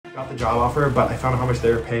got the job offer, but I found out how much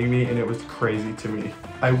they were paying me and it was crazy to me.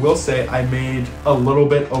 I will say I made a little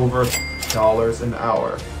bit over $1 an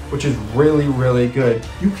hour, which is really, really good.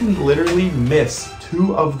 You can literally miss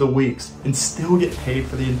 2 of the weeks and still get paid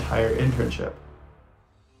for the entire internship.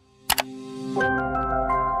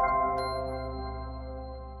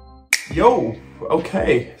 Yo,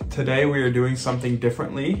 okay, today we are doing something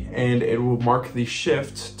differently and it will mark the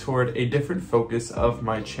shift toward a different focus of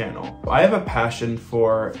my channel. I have a passion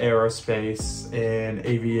for aerospace and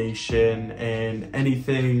aviation and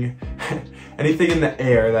anything in the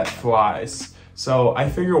air that flies. So I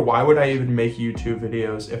figure, why would I even make YouTube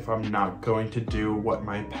videos if I'm not going to do what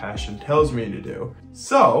my passion tells me to do?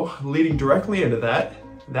 So leading directly into that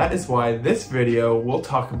is why this video will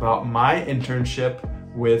talk about my internship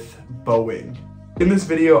with Boeing. In this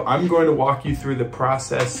video, I'm going to walk you through the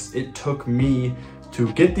process it took me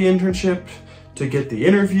to get the internship, to get the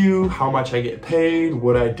interview, how much I get paid,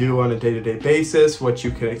 what I do on a day-to-day basis, what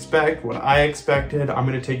you can expect, what I expected. I'm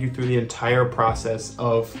going to take you through the entire process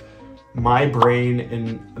of my brain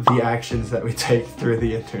and the actions that we take through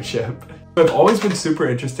the internship. I've always been super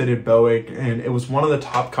interested in Boeing, and it was one of the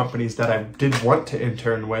top companies that I did want to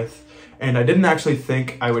intern with. And I didn't actually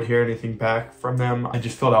think I would hear anything back from them. I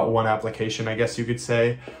just filled out one application, I guess you could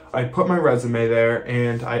say. I put my resume there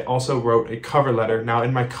and I also wrote a cover letter. Now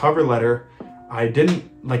in my cover letter, I didn't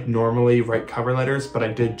normally write cover letters, but I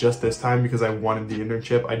did just this time because I wanted the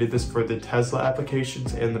internship. I did this for the Tesla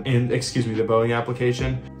applications and the Boeing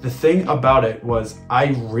application. The thing about it was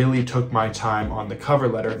I really took my time on the cover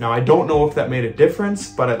letter. Now I don't know if that made a difference,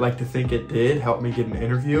 but I'd like to think it did help me get an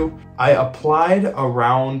interview. I applied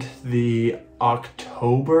around the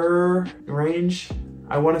October range,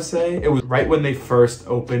 I want to say. It was right when they first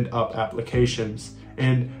opened up applications.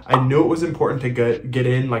 And I knew it was important to get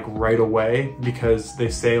in right away because they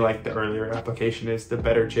say the earlier application is the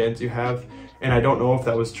better chance you have. And I don't know if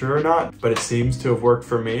that was true or not, but it seems to have worked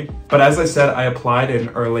for me. But as I said, I applied in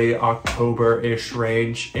early October-ish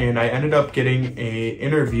range and I ended up getting an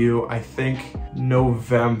interview, I think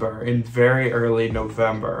November, in very early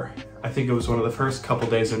November. I think it was one of the first couple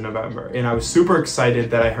days of November. And I was super excited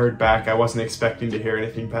that I heard back. I wasn't expecting to hear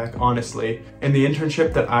anything back, honestly. And the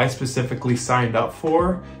internship that I specifically signed up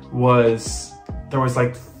for there was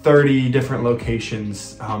 30 different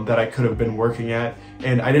locations that I could have been working at.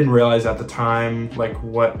 And I didn't realize at the time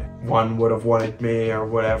what one would have wanted me or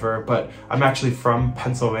whatever, but I'm actually from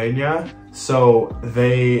Pennsylvania. So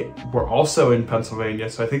they were also in Pennsylvania.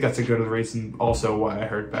 So I think that's a good reason also why I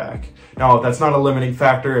heard back. Now that's not a limiting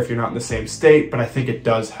factor if you're not in the same state, but I think it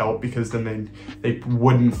does help because then they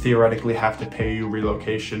wouldn't theoretically have to pay you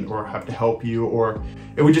relocation or have to help you, or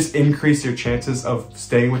it would just increase your chances of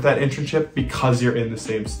staying with that internship because you're in the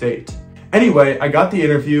same state. Anyway, I got the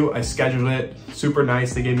interview, I scheduled it, super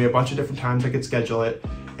nice. They gave me a bunch of different times I could schedule it.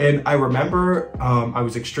 And I remember I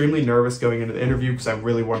was extremely nervous going into the interview because I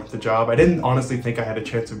really wanted the job. I didn't honestly think I had a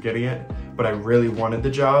chance of getting it, but I really wanted the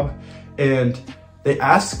job. And they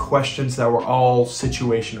asked questions that were all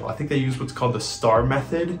situational. I think they used what's called the STAR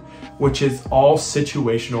method, which is all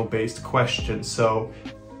situational based questions. So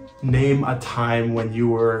name a time when you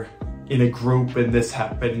were in a group and this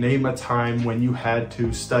happened. Name a time when you had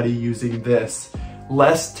to study using this.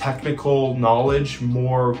 Less technical knowledge,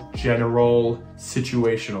 more general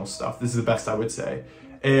situational stuff. This is the best I would say.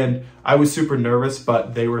 And I was super nervous,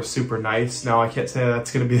 but they were super nice. Now I can't say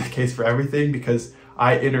that's gonna be the case for everything because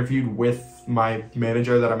I interviewed with my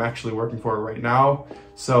manager that I'm actually working for right now.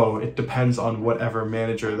 So it depends on whatever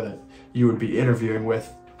manager that you would be interviewing with,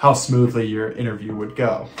 how smoothly your interview would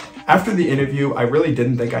go. After the interview, I really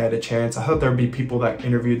didn't think I had a chance. I thought there'd be people that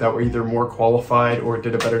interviewed that were either more qualified or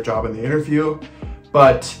did a better job in the interview.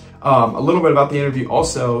 But a little bit about the interview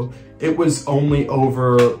also, it was only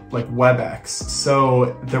over WebEx.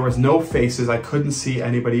 So there was no faces, I couldn't see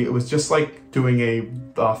anybody. It was just like doing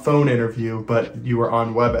a phone interview, but you were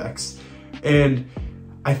on WebEx. And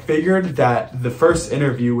I figured that the first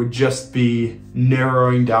interview would just be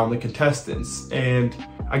narrowing down the contestants. And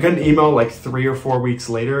I got an email 3 or 4 weeks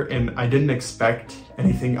later and I didn't expect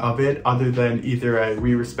anything of it other than either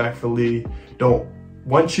we respectfully don't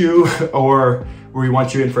want you or we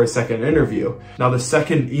want you in for a second interview. Now the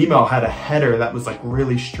second email had a header that was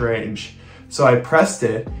really strange. So I pressed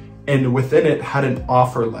it and within it had an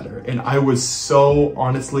offer letter. And I was so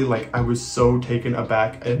honestly, I was so taken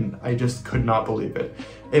aback and I just could not believe it.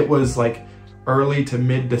 It was early to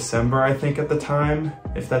mid-December, I think at the time,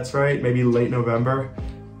 if that's right, maybe late November.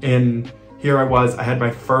 And here I was, I had my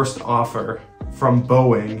first offer from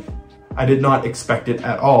Boeing. I did not expect it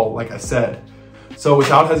at all, like I said. So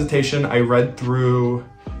without hesitation, I read through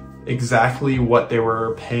exactly what they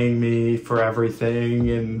were paying me for everything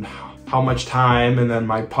and how much time, and then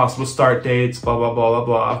my possible start dates, blah, blah, blah, blah,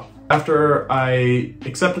 blah. After I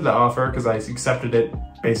accepted the offer, because I accepted it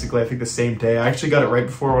basically I think the same day. I actually got it right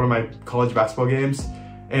before one of my college basketball games,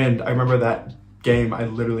 and I remember that game I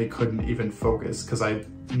literally couldn't even focus because I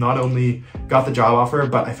not only got the job offer,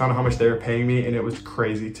 but I found out how much they were paying me, and it was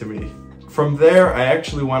crazy to me. From there, I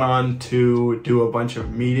actually went on to do a bunch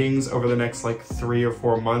of meetings over the next like 3 or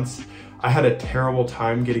 4 months. I had a terrible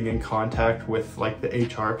time getting in contact with like the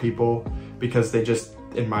HR people because they just,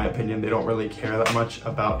 in my opinion, they don't really care that much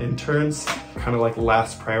about interns, kind of like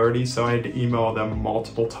last priority. So I had to email them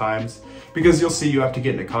multiple times because you'll see you have to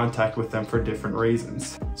get into contact with them for different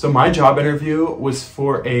reasons. So my job interview was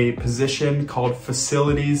for a position called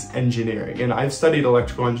facilities engineering, and I've studied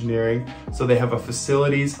electrical engineering, so they have a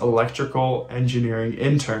facilities electrical engineering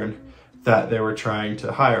intern that they were trying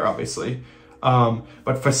to hire, obviously.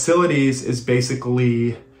 But facilities is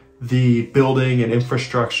basically the building and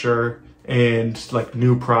infrastructure and like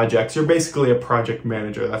new projects. You're basically a project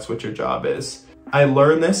manager. That's what your job is. I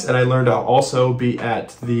learned this, and I learned I'll also be at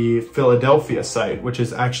the Philadelphia site, which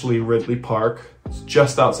is actually Ridley Park. It's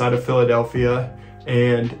just outside of Philadelphia,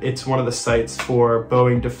 and it's one of the sites for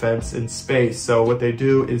Boeing Defense and Space. So what they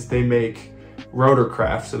do is they make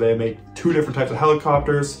rotorcraft. So they make 2 different types of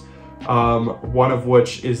helicopters, one of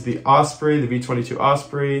which is the Osprey, the V-22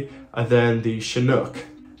 Osprey, and then the Chinook.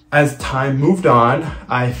 As time moved on,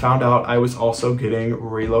 I found out I was also getting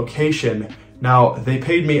relocation. Now, they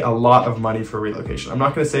paid me a lot of money for relocation. I'm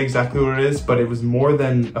not gonna say exactly what it is, but it was more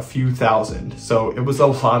than a few thousand. So it was a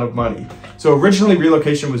lot of money. So originally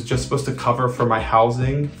relocation was just supposed to cover for my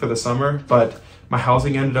housing for the summer, but my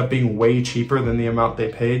housing ended up being way cheaper than the amount they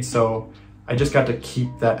paid. So I just got to keep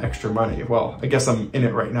that extra money. Well, I guess I'm in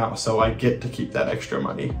it right now, so I get to keep that extra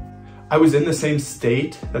money. I was in the same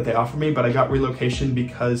state that they offered me, but I got relocation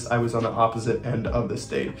because I was on the opposite end of the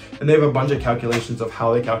state. And they have a bunch of calculations of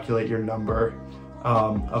how they calculate your number,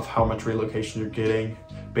 of how much relocation you're getting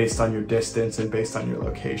based on your distance and based on your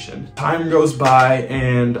location. Time goes by,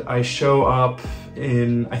 and I show up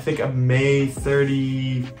in, I think, May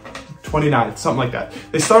 29th, something like that.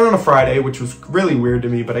 They start on a Friday, which was really weird to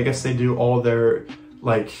me, but I guess they do all their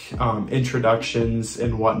like introductions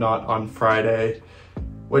and whatnot on Friday,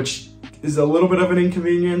 which is a little bit of an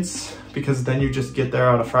inconvenience because then you just get there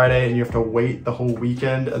on a Friday and you have to wait the whole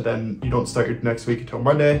weekend, and then you don't start your next week until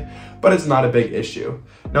Monday, but it's not a big issue.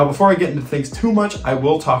 Now, before I get into things too much, I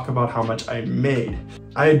will talk about how much I made.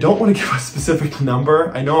 I don't want to give a specific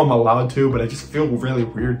number. I know I'm allowed to, but I just feel really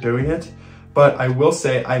weird doing it. But I will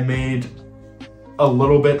say I made a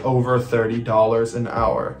little bit over $30 an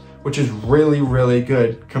hour, which is really, really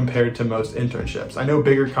good compared to most internships. I know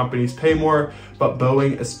bigger companies pay more, but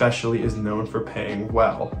Boeing especially is known for paying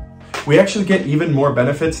well. We actually get even more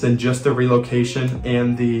benefits than just the relocation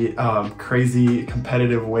and the crazy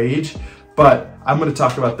competitive wage, but I'm gonna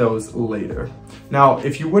talk about those later. Now,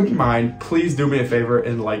 if you wouldn't mind, please do me a favor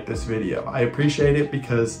and like this video. I appreciate it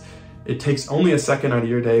because it takes only a second out of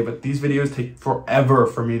your day, but these videos take forever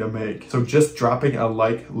for me to make. So just dropping a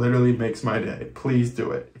like literally makes my day. Please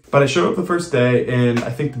do it. But I showed up the first day, and I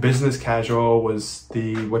think the business casual was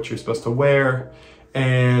what you're supposed to wear.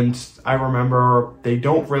 And I remember they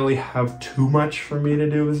don't really have too much for me to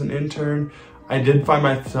do as an intern. I did find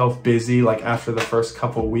myself busy like after the first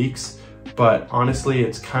couple weeks, but honestly,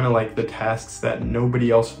 it's kind of like the tasks that nobody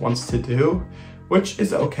else wants to do, which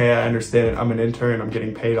is okay. I understand it. I'm an intern, I'm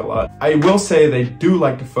getting paid a lot. I will say they do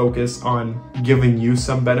like to focus on giving you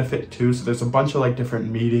some benefit too. So there's a bunch of like different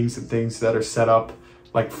meetings and things that are set up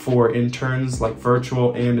like for interns, like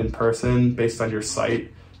virtual and in person based on your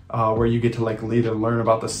site, where you get to like either learn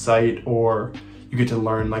about the site or you get to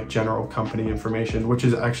learn like general company information, which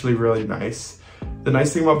is actually really nice. The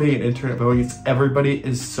nice thing about being an intern at Boeing is everybody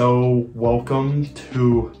is so welcome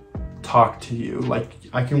to talk to you. Like,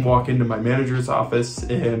 I can walk into my manager's office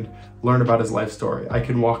and learn about his life story. I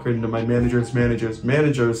can walk into my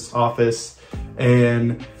manager's office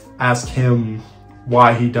and ask him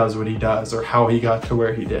why he does what he does or how he got to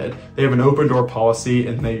where he did. They have an open door policy,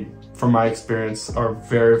 and they, from my experience, are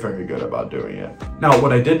very, very good about doing it. Now,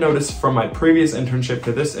 what I did notice from my previous internship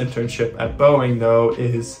to this internship at Boeing though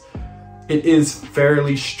is it is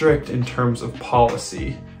fairly strict in terms of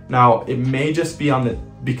policy. Now, it may just be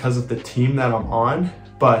because of the team that I'm on,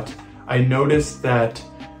 but I noticed that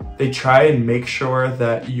they try and make sure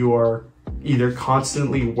that you're either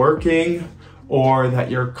constantly working or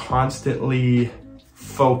that you're constantly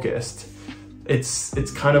focused.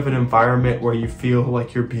 It's kind of an environment where you feel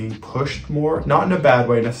like you're being pushed more, not in a bad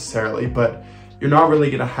way necessarily, but you're not really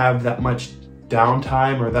gonna have that much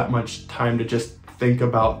downtime or that much time to just think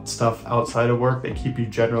about stuff outside of work. They keep you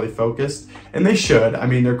generally focused, and they should. I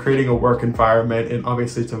mean, they're creating a work environment, and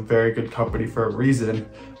obviously it's a very good company for a reason,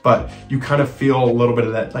 but you kind of feel a little bit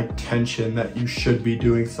of that like tension that you should be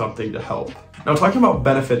doing something to help. Now, talking about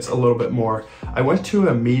benefits a little bit more, I went to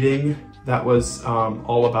a meeting that was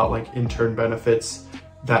all about like intern benefits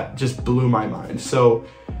that just blew my mind. So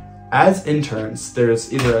as interns,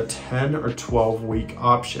 there's either a 10 or 12 week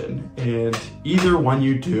option, and either one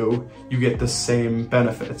you do, you get the same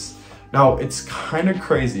benefits. Now, it's kind of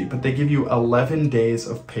crazy, but they give you 11 days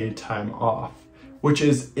of paid time off, which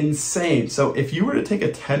is insane. So if you were to take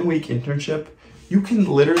a 10-week internship, you can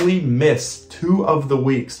literally miss 2 of the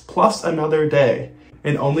weeks plus another day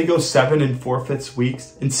and only go 7 4/5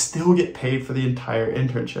 weeks and still get paid for the entire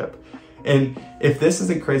internship. And if this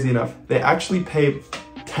isn't crazy enough, they actually pay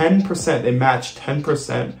 10%, they match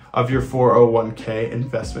 10% of your 401k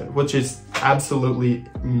investment, which is absolutely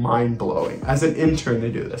mind-blowing. As an intern,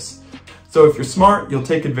 they do this. So if you're smart, you'll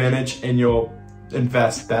take advantage and you'll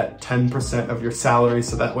invest that 10% of your salary,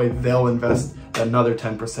 so that way they'll invest another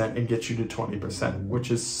 10% and get you to 20%, which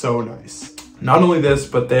is so nice. Not only this,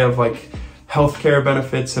 but they have like healthcare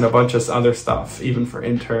benefits and a bunch of other stuff, even for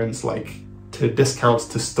interns, like to discounts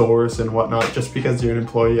to stores and whatnot, just because you're an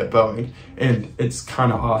employee at Boeing, and it's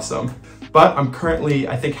kind of awesome. But I'm currently,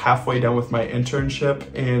 I think, halfway done with my internship,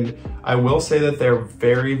 and I will say that they're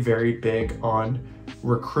very, very big on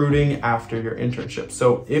recruiting after your internship.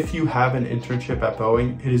 So if you have an internship at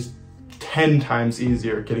Boeing, it is 10 times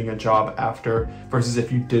easier getting a job after versus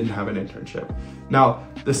if you didn't have an internship. Now,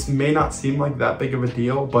 this may not seem like that big of a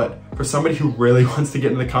deal, but for somebody who really wants to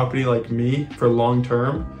get in the company like me for long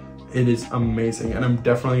term, it is amazing, and I'm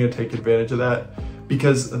definitely gonna take advantage of that,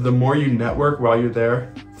 because the more you network while you're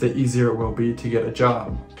there, the easier it will be to get a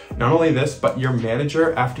job. Not only this, but your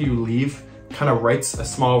manager, after you leave, kind of writes a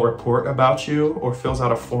small report about you or fills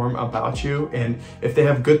out a form about you, and if they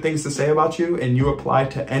have good things to say about you and you apply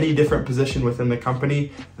to any different position within the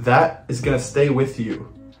company, that is gonna stay with you.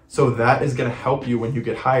 So that is gonna help you when you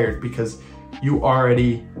get hired, because you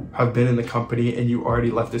already have been in the company and you already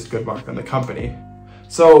left this good mark on the company.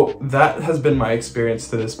 So that has been my experience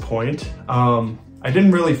to this point. I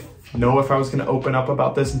didn't really know if I was gonna open up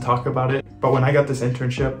about this and talk about it, but when I got this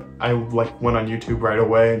internship, I like went on YouTube right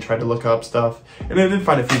away and tried to look up stuff, and I did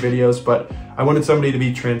find a few videos, but I wanted somebody to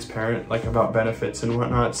be transparent, like about benefits and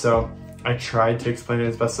whatnot, so I tried to explain it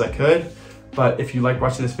as best as I could. But if you like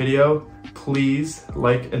watching this video, please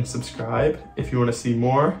like and subscribe. If you wanna see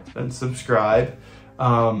more, then subscribe.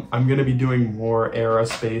 I'm gonna be doing more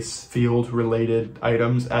aerospace field related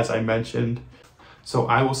items, as I mentioned. So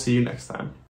I will see you next time.